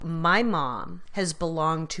My mom has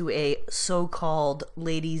belonged to a so-called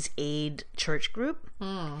ladies' aid church group.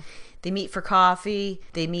 They meet for coffee.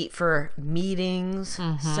 They meet for meetings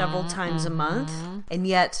several times a month. And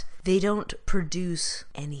yet they don't produce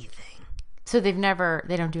anything. So they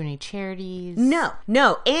don't do any charities?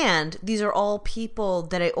 No. And these are all people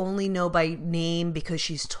that I only know by name because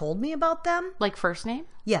she's told me about them. Like first name?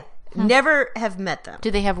 Yeah. Never have met them.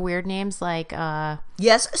 Do they have weird names like,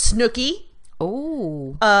 Yes, Snooky.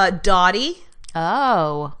 Oh. Dottie.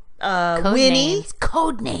 Oh. Code Winnie. Names.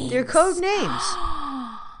 Code names. They're code names.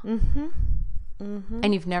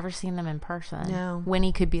 And you've never seen them in person? No.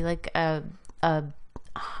 Winnie could be like a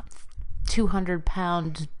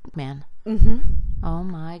 200-pound man. Oh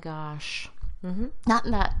my gosh. Not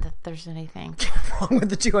that there's anything Wrong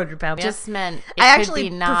with the 200 pounds. just meant it I could actually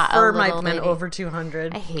be not prefer a my little men lady. over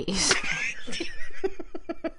 200. I hate you.